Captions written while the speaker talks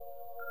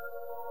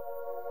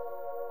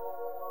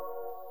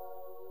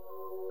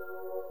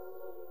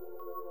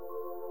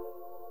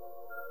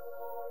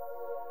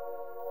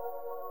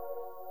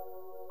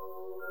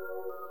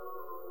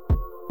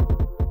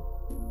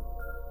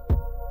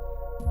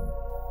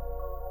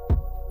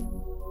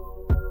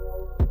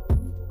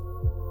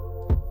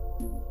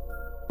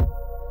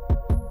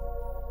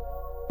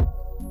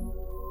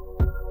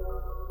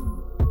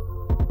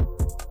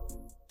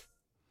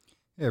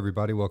Hey,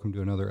 everybody, welcome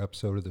to another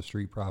episode of the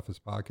Street Profits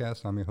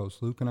Podcast. I'm your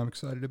host, Luke, and I'm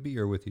excited to be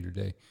here with you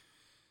today.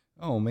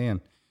 Oh,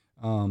 man.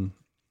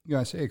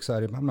 I say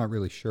excited, but I'm not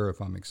really sure if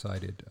I'm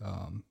excited.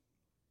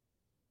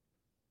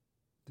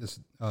 This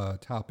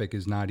topic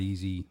is not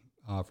easy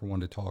for one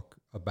to talk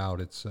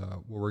about. It's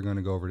what we're going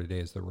to go over today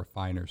is the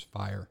refiner's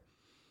fire.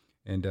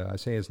 And I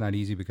say it's not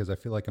easy because I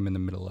feel like I'm in the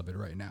middle of it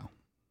right now.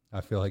 I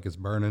feel like it's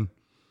burning,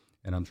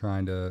 and I'm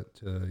trying to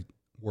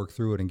work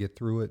through it and get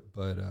through it,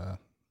 but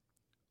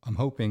I'm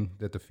hoping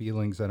that the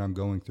feelings that I'm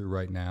going through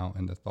right now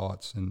and the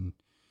thoughts and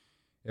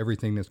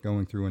everything that's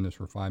going through in this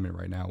refinement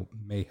right now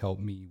may help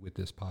me with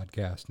this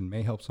podcast and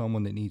may help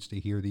someone that needs to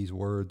hear these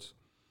words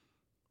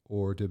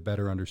or to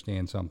better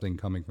understand something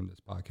coming from this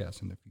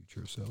podcast in the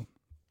future. So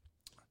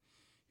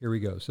here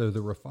we go. So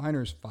the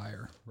refiner's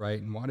fire,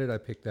 right? And why did I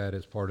pick that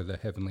as part of the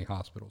Heavenly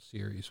Hospital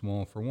series?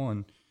 Well, for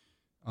one,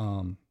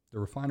 the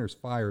refiner's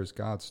fire is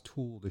God's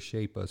tool to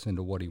shape us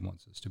into what he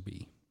wants us to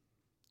be.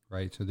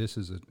 Right, so this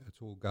is a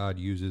tool God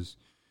uses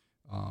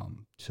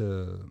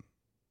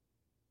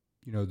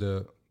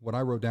what I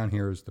wrote down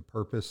here is the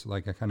purpose.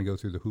 Like I kind of go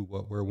through the who,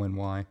 what, where, when,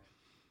 why.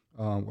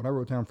 What I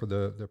wrote down for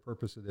the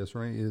purpose of this,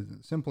 right, is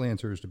the simple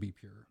answer is to be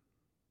pure,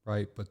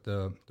 right? But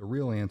the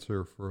real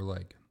answer for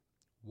like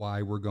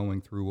why we're going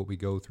through what we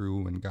go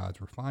through in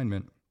God's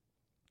refinement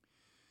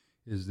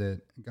is that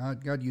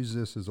God uses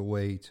this as a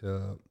way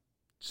to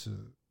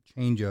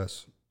change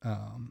us.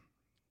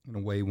 In a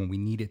way when we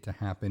need it to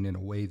happen, in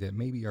a way that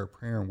maybe our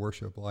prayer and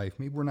worship life,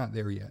 maybe we're not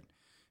there yet.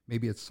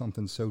 Maybe it's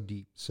something so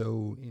deep,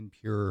 so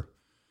impure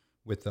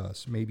with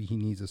us. Maybe he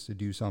needs us to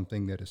do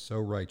something that is so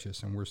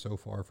righteous and we're so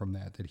far from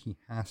that he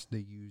has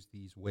to use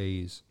these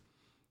ways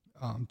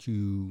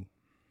to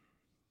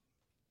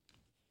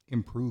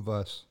improve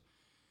us,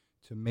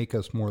 to make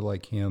us more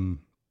like him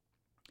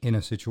in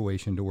a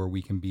situation to where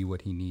we can be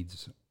what he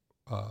needs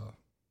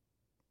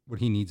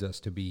us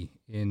to be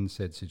in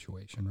said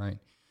situation, right?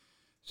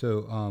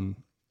 So,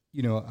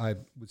 I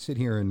would sit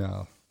here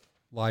and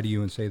lie to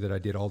you and say that I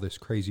did all this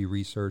crazy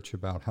research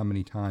about how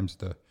many times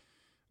the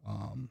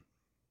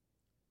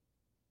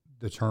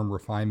term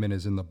refinement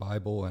is in the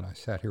Bible, and I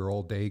sat here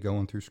all day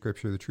going through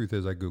Scripture. The truth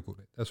is I Googled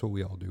it. That's what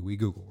we all do. We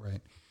Google,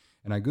 right?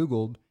 And I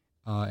Googled,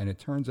 and it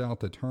turns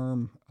out the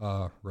term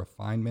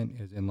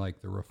refinement is in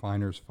like the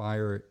refiner's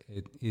fire.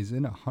 It is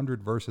in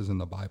 100 verses in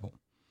the Bible.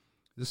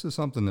 This is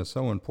something that's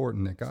so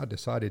important that God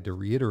decided to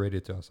reiterate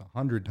it to us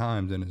 100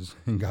 times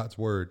in God's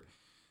word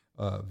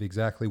of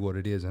exactly what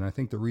it is. And I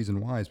think the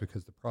reason why is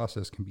because the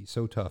process can be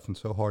so tough and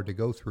so hard to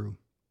go through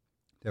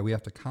that we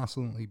have to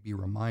constantly be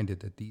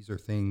reminded that these are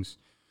things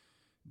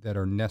that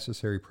are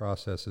necessary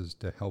processes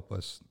to help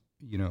us,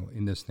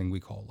 in this thing we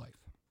call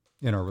life,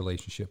 in our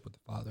relationship with the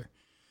Father.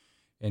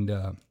 And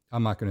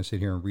I'm not going to sit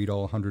here and read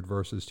all 100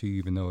 verses to you,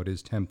 even though it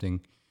is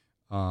tempting.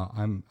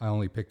 I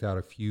only picked out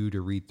a few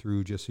to read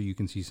through just so you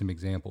can see some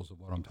examples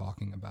of what I'm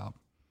talking about.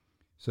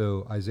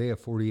 So Isaiah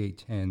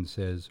 48:10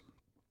 says,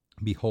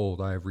 "Behold,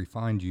 I have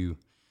refined you,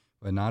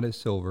 but not as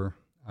silver.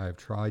 I have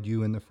tried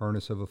you in the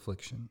furnace of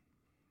affliction."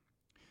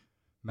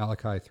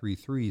 Malachi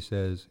 3:3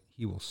 says,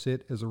 "He will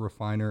sit as a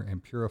refiner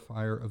and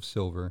purifier of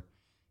silver.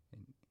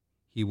 And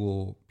he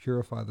will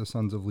purify the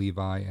sons of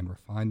Levi and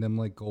refine them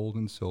like gold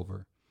and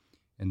silver,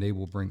 and they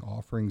will bring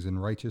offerings in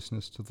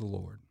righteousness to the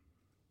Lord."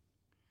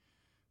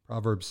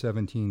 Proverbs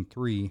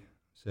 17:3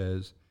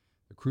 says,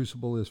 "The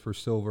crucible is for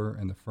silver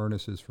and the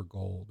furnace is for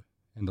gold,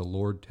 and the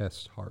Lord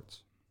tests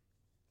hearts."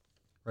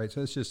 Right,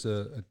 so it's just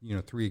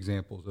three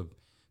examples of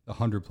the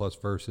 100+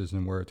 verses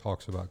and where it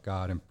talks about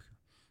God and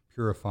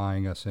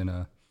purifying us in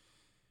a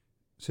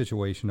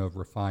situation of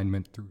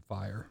refinement through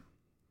fire.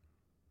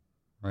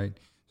 Right,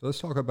 so let's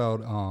talk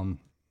about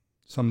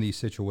some of these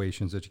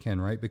situations that you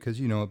can, right? Because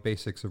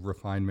basics of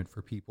refinement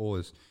for people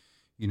is,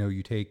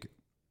 you take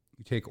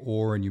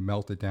ore and you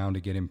melt it down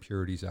to get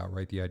impurities out,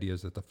 right? The idea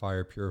is that the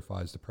fire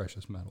purifies the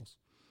precious metals,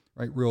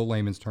 right? Real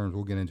layman's terms,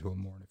 we'll get into it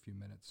more in a few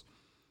minutes.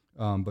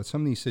 But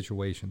some of these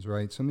situations,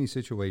 right? Some of these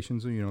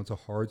situations, it's a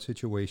hard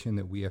situation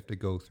that we have to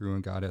go through,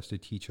 and God has to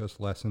teach us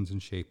lessons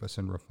and shape us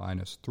and refine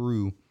us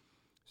through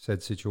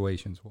said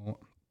situations. Well,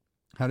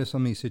 how do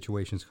some of these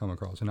situations come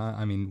across? And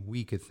I mean,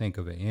 we could think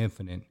of an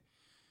infinite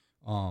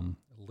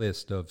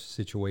list of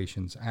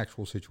situations,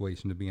 actual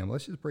situations to be in.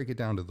 Let's just break it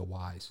down to the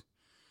whys.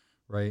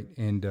 Right.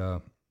 And,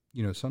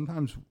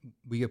 sometimes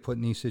we get put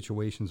in these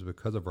situations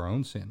because of our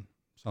own sin,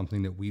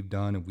 something that we've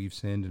done and we've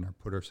sinned and are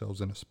put ourselves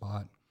in a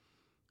spot.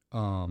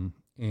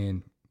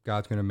 And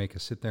God's going to make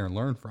us sit there and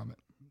learn from it.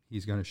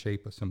 He's going to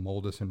shape us and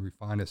mold us and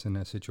refine us in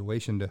that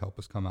situation to help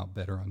us come out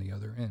better on the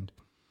other end.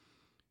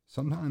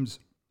 Sometimes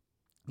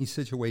these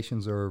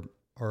situations are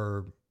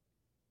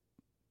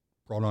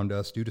brought onto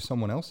us due to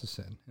someone else's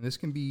sin. And this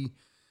can be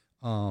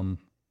kind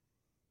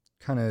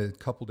of a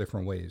couple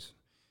different ways.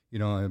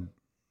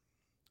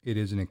 It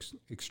is an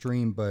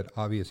extreme but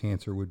obvious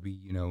answer would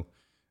be,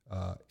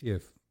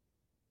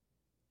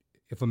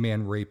 if a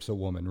man rapes a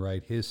woman,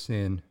 right, his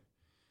sin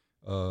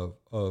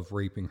of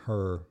raping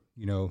her,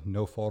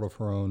 no fault of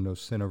her own, no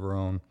sin of her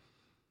own,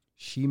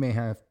 she may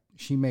have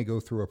she may go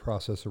through a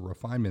process of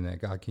refinement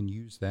that God can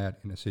use that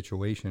in a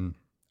situation.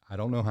 I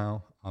don't know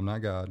how. I'm not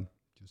God.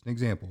 Just an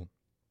example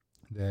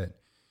that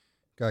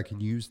God can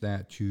use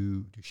that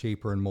to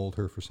shape her and mold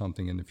her for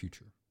something in the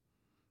future.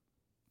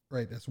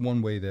 Right? That's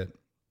one way that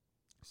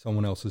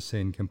someone else's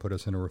sin can put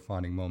us in a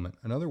refining moment.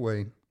 Another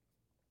way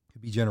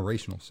could be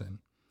generational sin.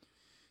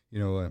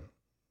 A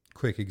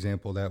quick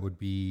example of that would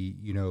be,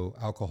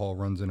 alcohol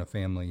runs in a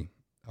family.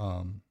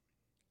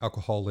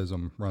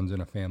 Alcoholism runs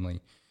in a family,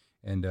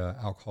 and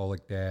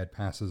alcoholic dad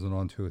passes it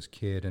on to his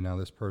kid, and now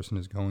this person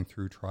is going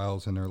through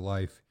trials in their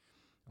life,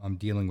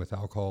 dealing with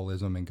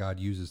alcoholism, and God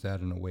uses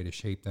that in a way to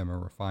shape them or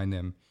refine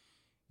them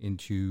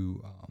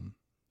into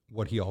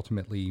what he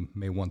ultimately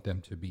may want them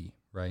to be,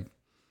 right?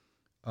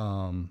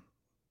 And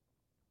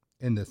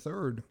the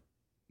third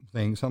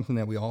thing, something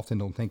that we often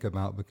don't think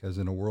about, because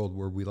in a world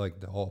where we like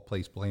to all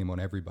place blame on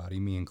everybody,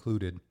 me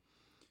included,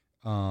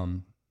 we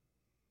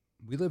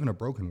live in a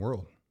broken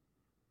world.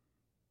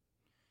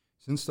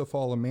 Since the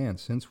fall of man,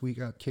 since we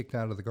got kicked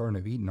out of the Garden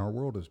of Eden, our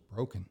world is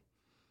broken.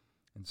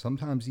 And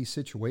sometimes these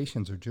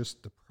situations are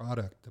just the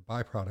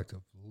byproduct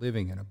of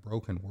living in a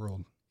broken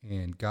world.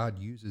 And God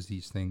uses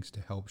these things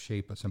to help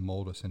shape us and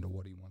mold us into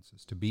what he wants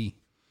us to be.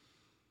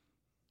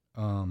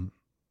 So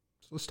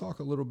let's talk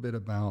a little bit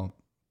about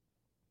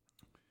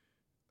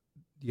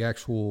the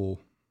actual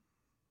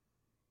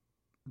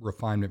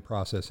refinement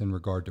process in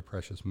regard to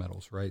precious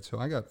metals, right? So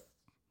I got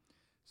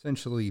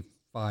essentially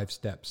 5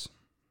 steps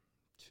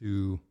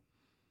to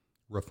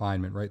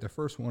refinement, right? The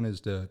first one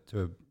is to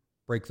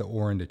break the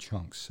ore into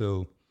chunks.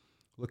 So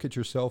look at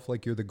yourself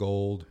like you're the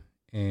gold,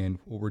 and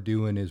what we're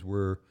doing is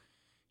we're,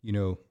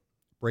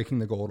 breaking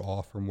the gold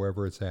off from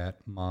wherever it's at,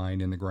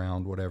 mine, in the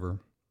ground, whatever,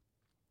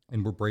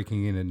 and we're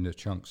breaking it into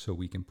chunks so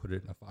we can put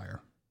it in a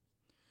fire.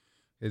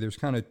 Okay, there's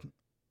kind of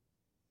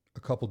a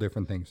couple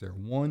different things there.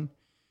 One,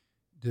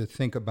 to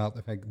think about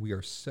the fact that we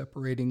are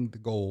separating the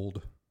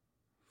gold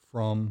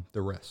from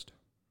the rest.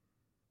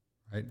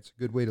 Right? It's a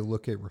good way to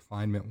look at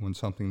refinement when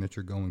something that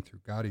you're going through.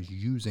 God is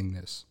using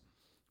this,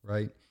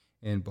 right?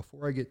 And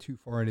before I get too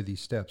far into these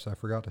steps, I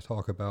forgot to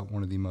talk about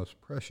one of the most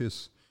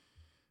precious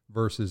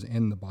verses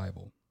in the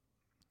Bible,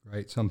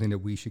 right? Something that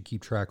we should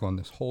keep track on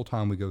this whole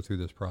time we go through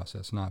this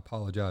process. And I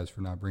apologize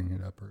for not bringing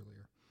it up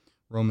earlier.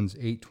 Romans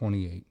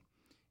 8:28.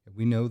 And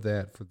we know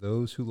that for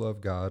those who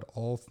love God,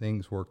 all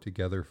things work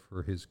together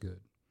for his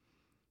good,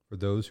 for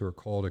those who are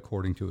called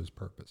according to his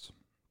purpose.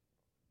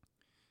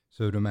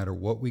 So no matter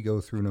what we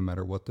go through, no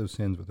matter what those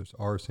sins, whether it's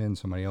our sin,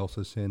 somebody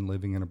else's sin,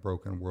 living in a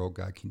broken world,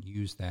 God can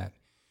use that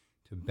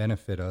to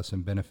benefit us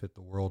and benefit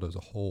the world as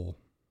a whole,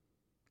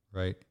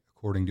 right?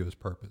 According to his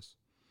purpose.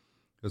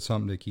 It's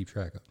something to keep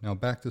track of. Now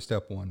back to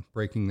step 1,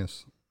 breaking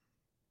this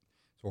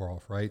ore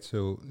off, right?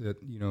 So that,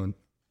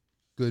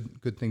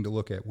 good thing to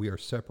look at. We are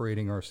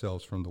separating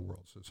ourselves from the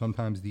world. So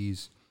sometimes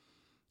these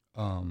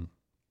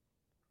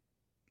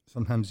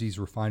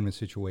refinement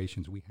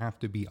situations, we have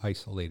to be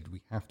isolated.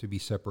 We have to be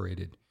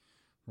separated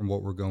from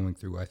what we're going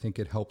through. I think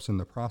it helps in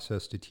the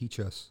process to teach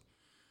us.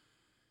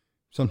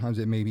 Sometimes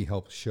it maybe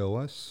helps show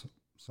us.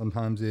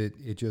 Sometimes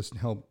it just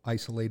helps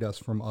isolate us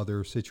from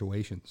other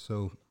situations.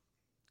 So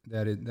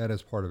that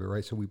is part of it,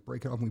 right? So we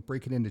break it off and we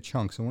break it into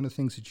chunks. And one of the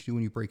things that you do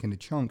when you break into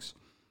chunks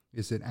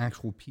is that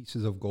actual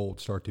pieces of gold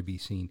start to be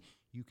seen.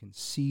 You can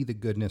see the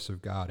goodness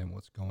of God and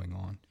what's going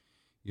on.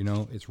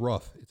 It's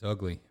rough. It's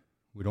ugly.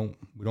 We don't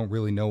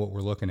really know what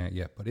we're looking at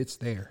yet, but it's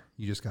there.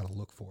 You just got to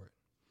look for it.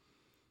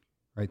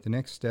 Right? The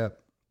next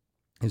step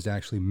is to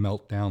actually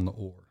melt down the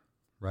ore,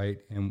 right?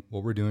 And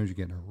what we're doing is you're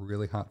getting a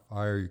really hot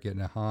fire, you're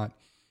getting it hot,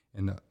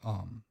 and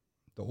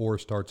the ore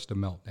starts to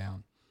melt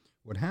down.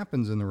 What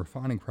happens in the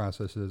refining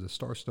process is it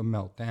starts to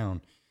melt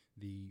down.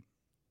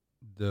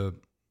 The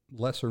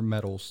lesser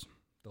metals,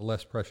 the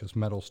less precious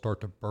metals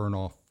start to burn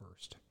off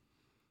first,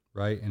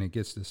 right? And it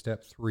gets to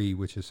step 3,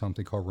 which is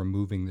something called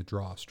removing the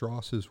dross.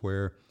 Dross is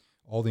where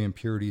all the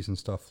impurities and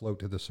stuff float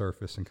to the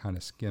surface and kind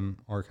of skim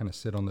or kind of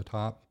sit on the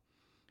top.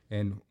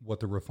 And what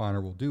the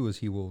refiner will do is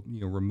he will,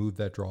 remove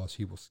that dross.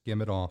 He will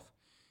skim it off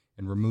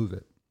and remove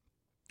it,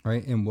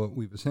 right? And what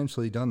we've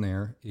essentially done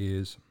there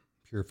is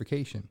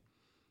purification.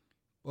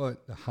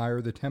 But the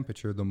higher the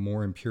temperature, the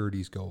more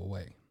impurities go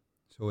away.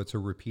 So it's a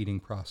repeating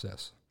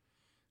process.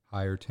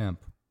 Higher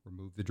temp,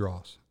 remove the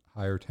dross.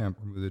 Higher temp,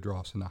 remove the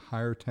dross. And the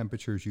higher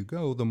temperatures you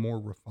go, the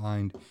more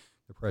refined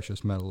the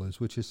precious metal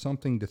is, which is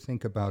something to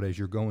think about as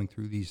you're going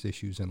through these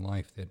issues in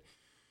life, that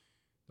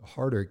the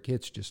harder it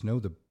gets, just know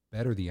the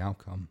better the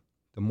outcome,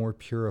 the more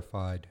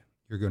purified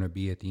you're going to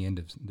be at the end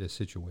of this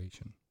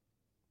situation.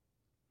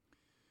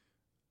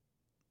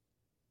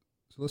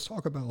 So let's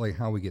talk about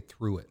how we get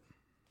through it,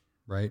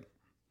 right?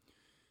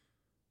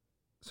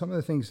 Some of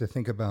the things to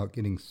think about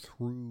getting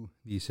through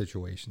these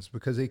situations,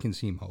 because they can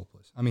seem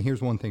hopeless. I mean,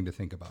 here's one thing to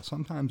think about.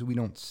 Sometimes we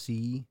don't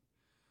see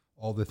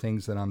all the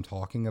things that I'm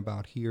talking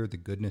about here, the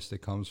goodness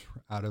that comes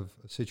out of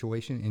a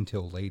situation,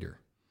 until later.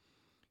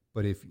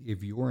 But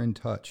if you're in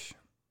touch,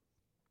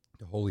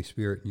 the Holy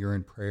Spirit, and you're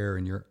in prayer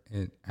and you're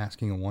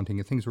asking and wanting,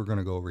 and things we're going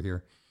to go over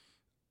here,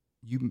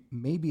 you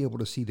may be able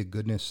to see the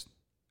goodness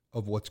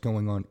of what's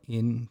going on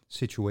in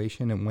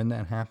situation. And when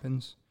that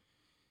happens,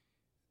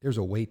 there's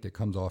a weight that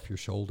comes off your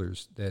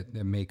shoulders that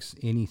makes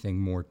anything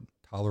more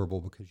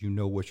tolerable, because you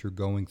know what you're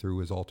going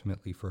through is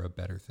ultimately for a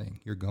better thing.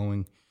 You're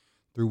going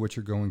through what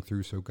you're going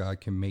through so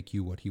God can make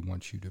you what he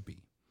wants you to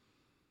be,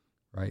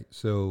 right?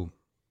 So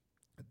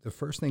the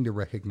first thing to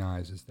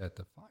recognize is that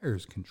the fire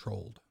is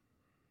controlled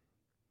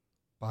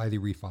by the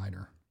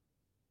refiner.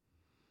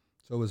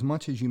 So as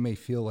much as you may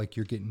feel like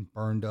you're getting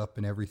burned up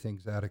and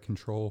everything's out of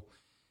control,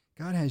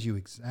 God has you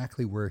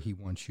exactly where he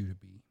wants you to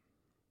be.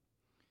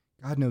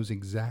 God knows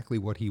exactly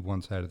what he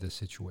wants out of this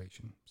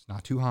situation. It's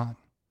not too hot.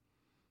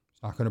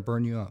 It's not going to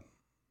burn you up.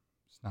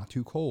 It's not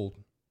too cold.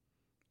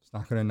 It's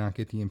not going to not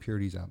get the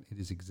impurities out. It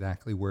is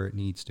exactly where it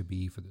needs to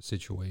be for the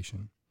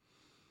situation.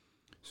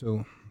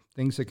 So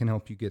things that can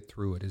help you get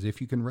through it is,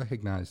 if you can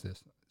recognize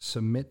this,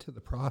 submit to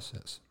the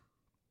process.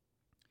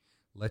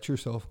 Let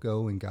yourself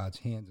go in God's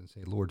hands and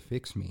say, Lord,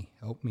 fix me,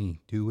 help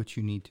me, do what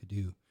you need to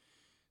do.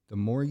 The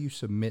more you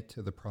submit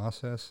to the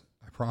process,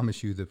 I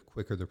promise you, the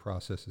quicker the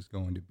process is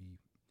going to be.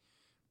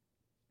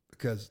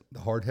 Because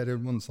the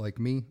hard-headed ones like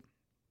me,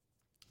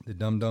 the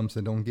dum-dums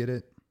that don't get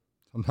it,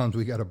 sometimes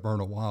we got to burn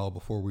a while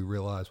before we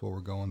realize what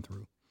we're going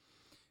through.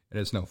 And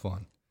it's no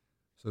fun.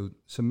 So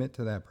submit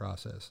to that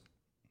process.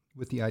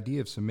 With the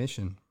idea of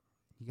submission,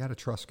 you got to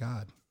trust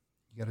God.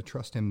 You got to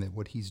trust him that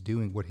what he's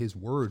doing, what his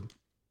word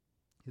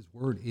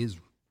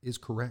is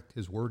correct.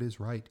 His word is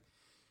right.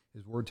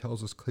 His word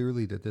tells us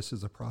clearly that this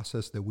is a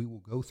process that we will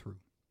go through.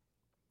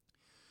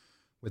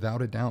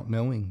 Without a doubt,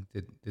 knowing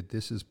that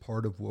this is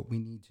part of what we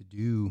need to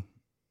do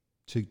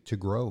to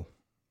grow.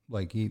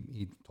 Like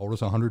he told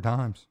us 100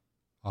 times,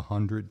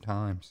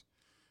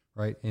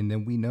 right? And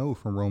then we know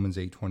from Romans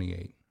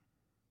 8:28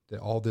 that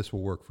all this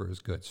will work for his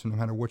good. So no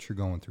matter what you're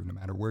going through, no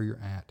matter where you're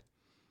at,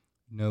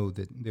 know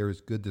that there is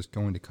good that's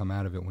going to come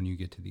out of it when you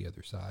get to the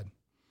other side.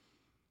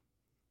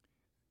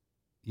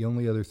 The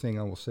only other thing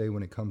I will say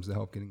when it comes to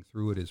help getting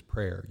through it is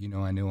prayer.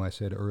 I know I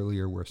said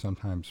earlier where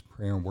sometimes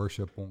prayer and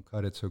worship won't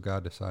cut it, so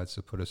God decides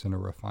to put us in a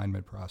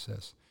refinement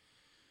process.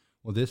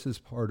 Well, this is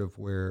part of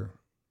where,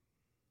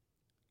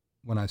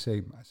 when I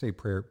say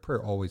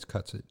prayer always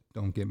cuts it,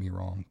 don't get me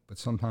wrong, but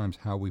sometimes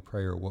how we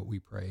pray or what we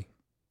pray.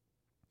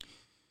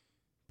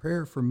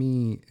 Prayer for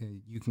me,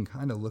 you can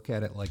kind of look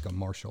at it like a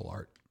martial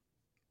art,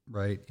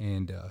 right?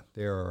 And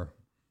there are,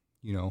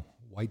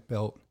 white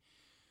belt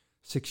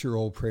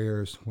 6-year-old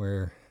prayers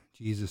where,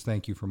 Jesus,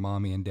 thank you for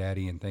mommy and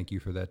daddy, and thank you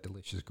for that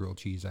delicious grilled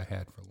cheese I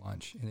had for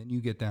lunch. And then you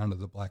get down to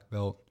the black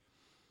belt,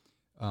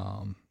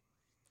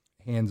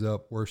 hands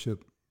up,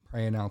 worship,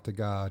 praying out to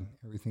God,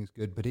 everything's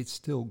good, but it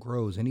still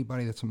grows.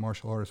 Anybody that's a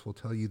martial artist will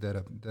tell you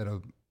that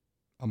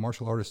a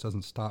martial artist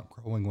doesn't stop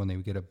growing when they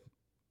get a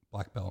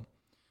black belt.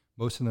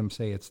 Most of them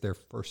say it's their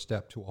first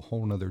step to a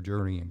whole nother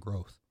journey and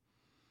growth,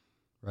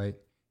 right?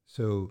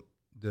 So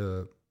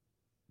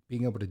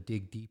being able to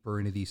dig deeper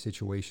into these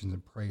situations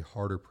and pray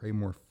harder, pray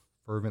more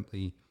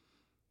fervently.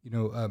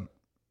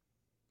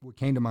 What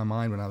came to my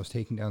mind when I was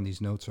taking down these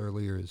notes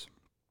earlier is,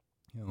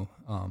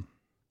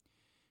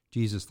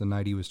 Jesus, the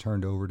night he was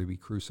turned over to be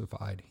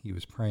crucified, he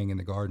was praying in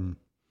the garden,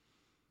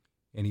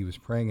 and he was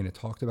praying, and it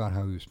talked about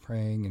how he was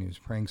praying, and he was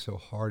praying so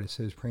hard. It says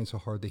he was praying so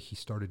hard that he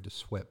started to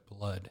sweat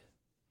blood.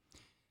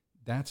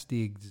 That's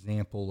the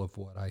example of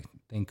what I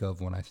think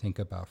of when I think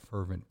about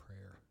fervent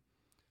prayer.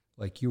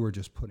 Like you are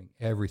just putting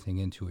everything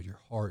into it, your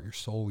heart, your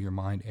soul, your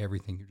mind,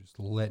 everything. You're just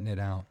letting it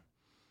out.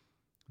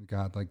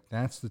 God, like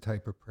that's the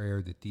type of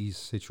prayer that these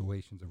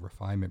situations of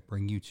refinement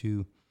bring you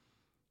to.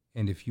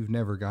 And if you've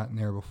never gotten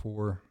there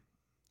before,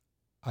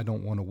 I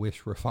don't want to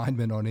wish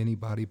refinement on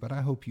anybody, but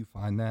I hope you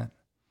find that.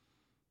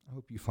 I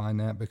hope you find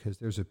that, because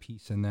there's a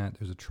peace in that.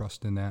 There's a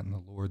trust in that in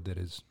the Lord that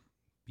is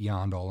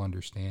beyond all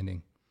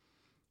understanding.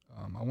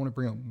 I want to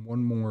bring up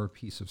one more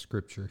piece of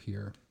scripture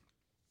here.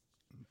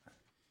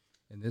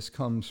 And this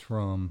comes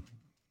from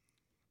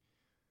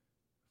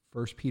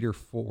 1 Peter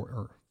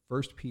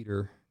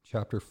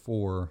chapter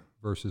 4,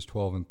 verses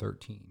 12 and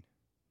 13.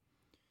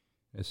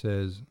 It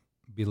says,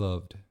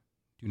 Beloved,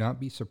 do not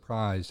be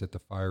surprised at the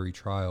fiery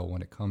trial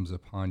when it comes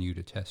upon you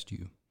to test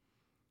you,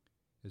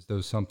 as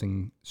though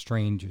something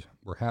strange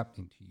were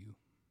happening to you.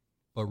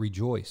 But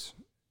rejoice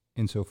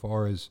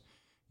insofar as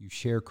you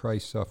share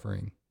Christ's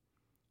suffering,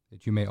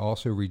 that you may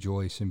also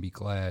rejoice and be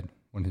glad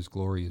when his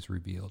glory is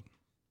revealed.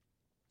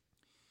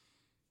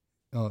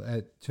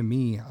 To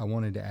me, I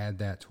wanted to add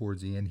that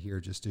towards the end here,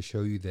 just to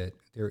show you that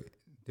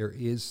there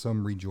is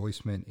some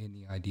rejoicement in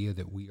the idea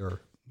that we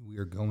are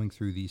going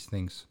through these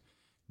things,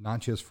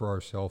 not just for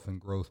ourselves and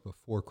growth, but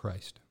for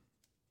Christ,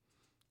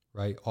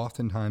 right?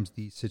 Oftentimes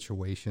these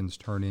situations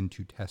turn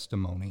into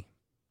testimony,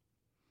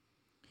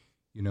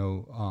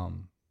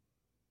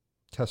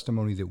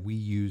 testimony that we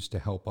use to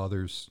help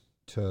others,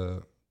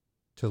 to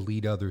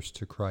lead others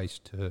to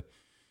Christ, to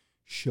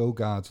show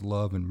God's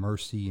love and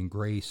mercy and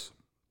grace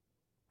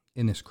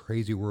in this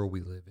crazy world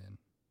we live in.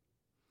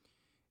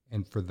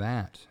 And for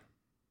that,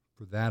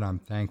 I'm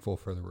thankful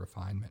for the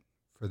refinement.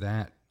 For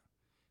that,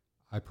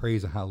 I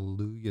praise a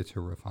hallelujah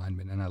to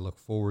refinement, and I look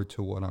forward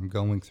to what I'm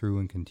going through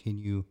and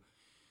continue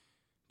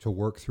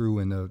work through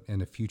in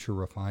the future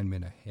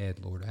refinement ahead,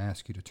 Lord. I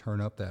ask you to turn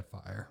up that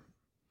fire.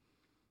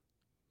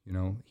 You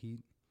know,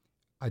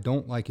 I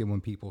don't like it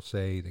when people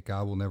say that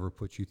God will never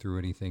put you through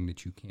anything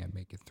that you can't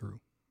make it through,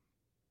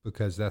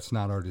 because that's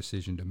not our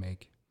decision to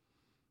make.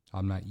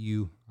 I'm not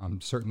you.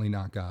 I'm certainly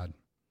not God.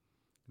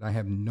 And I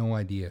have no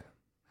idea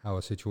how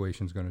a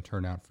situation is going to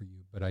turn out for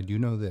you. But I do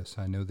know this.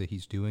 I know that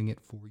he's doing it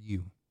for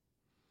you.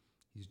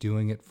 He's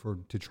doing it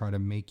to try to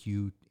make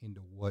you into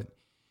what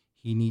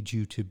he needs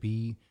you to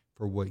be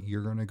for what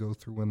you're going to go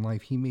through in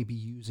life. He may be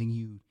using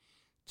you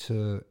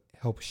to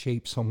help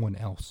shape someone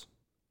else.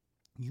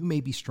 You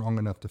may be strong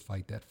enough to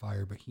fight that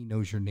fire, but he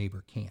knows your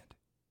neighbor can't.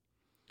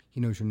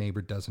 He knows your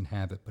neighbor doesn't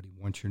have it, but he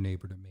wants your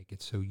neighbor to make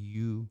it. So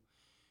you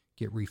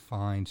get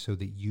refined so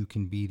that you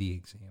can be the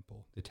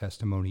example, the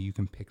testimony. You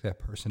can pick that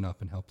person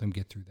up and help them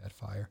get through that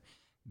fire.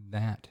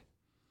 That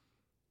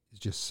is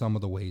just some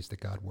of the ways that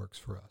God works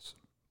for us.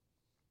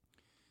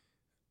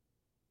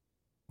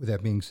 With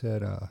that being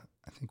said,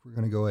 I think we're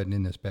going to go ahead and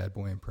end this bad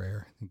boy in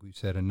prayer. I think we've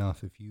said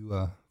enough. If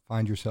you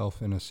find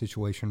yourself in a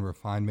situation of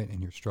refinement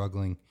and you're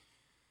struggling,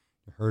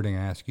 you're hurting,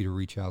 I ask you to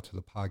reach out to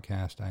the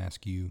podcast. I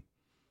ask you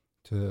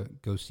to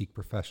go seek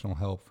professional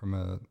help from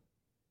a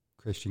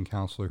Christian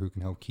counselor who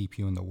can help keep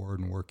you in the Word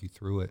and work you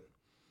through it.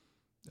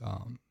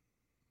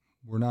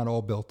 We're not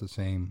all built the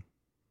same,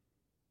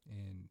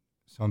 and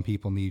some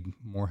people need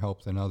more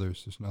help than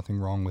others. There's nothing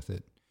wrong with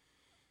it.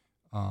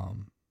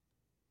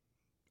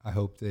 I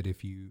hope that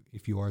if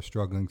you are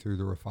struggling through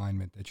the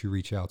refinement, that you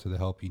reach out to the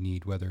help you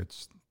need, whether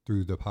it's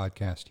through the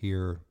podcast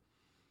here,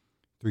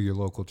 through your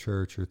local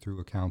church, or through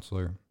a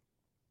counselor.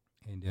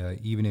 And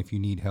even if you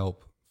need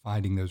help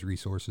finding those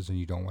resources and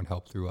you don't want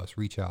help through us,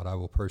 reach out. I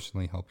will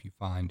personally help you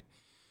find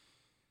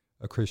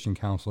a Christian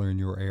counselor in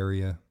your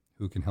area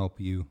who can help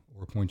you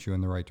or point you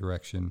in the right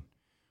direction,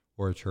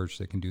 or a church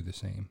that can do the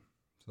same.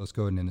 So let's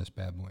go ahead and end this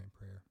bad boy in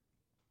prayer.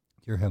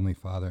 Dear Heavenly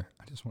Father,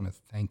 I just want to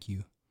thank you.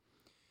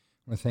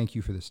 I want to thank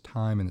you for this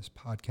time and this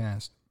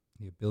podcast,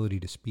 the ability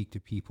to speak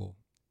to people.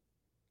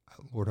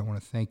 Lord, I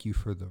want to thank you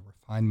for the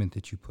refinement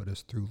that you put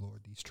us through,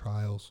 Lord, these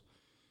trials.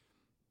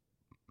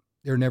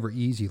 They're never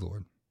easy,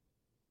 Lord.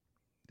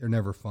 They're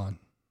never fun.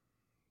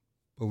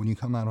 But when you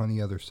come out on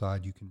the other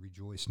side, you can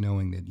rejoice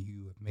knowing that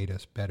you have made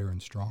us better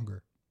and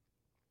stronger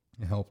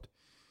and helped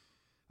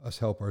us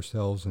help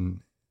ourselves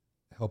and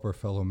help our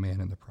fellow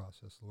man in the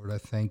process. Lord, I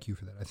thank you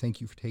for that. I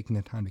thank you for taking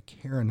the time to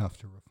care enough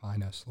to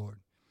refine us, Lord.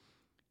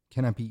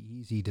 Cannot be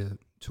easy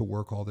to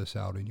work all this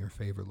out in your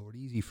favor, Lord.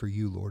 Easy for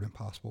you, Lord,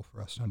 impossible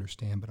for us to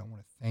understand, but I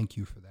want to thank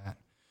you for that.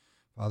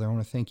 Father, I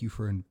want to thank you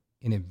for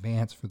in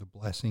advance for the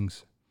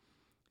blessings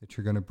that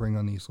you're going to bring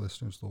on these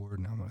listeners, Lord.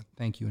 And I want to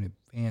thank you in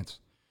advance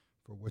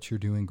for what you're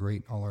doing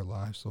great in all our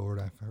lives, Lord.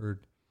 I've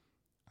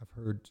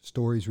heard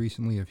stories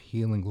recently of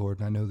healing, Lord,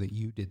 and I know that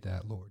you did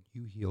that, Lord.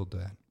 You healed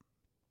that.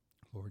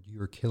 Lord,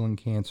 you are killing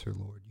cancer,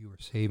 Lord. You are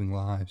saving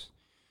lives.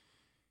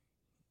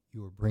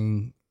 You are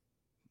bringing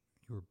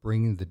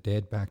the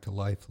dead back to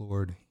life,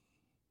 Lord.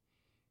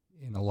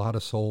 In a lot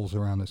of souls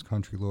around this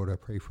country, Lord, I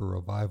pray for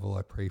revival.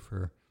 I pray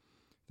for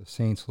the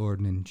saints, Lord,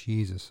 and in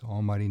Jesus'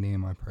 almighty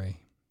name I pray.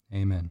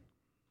 Amen.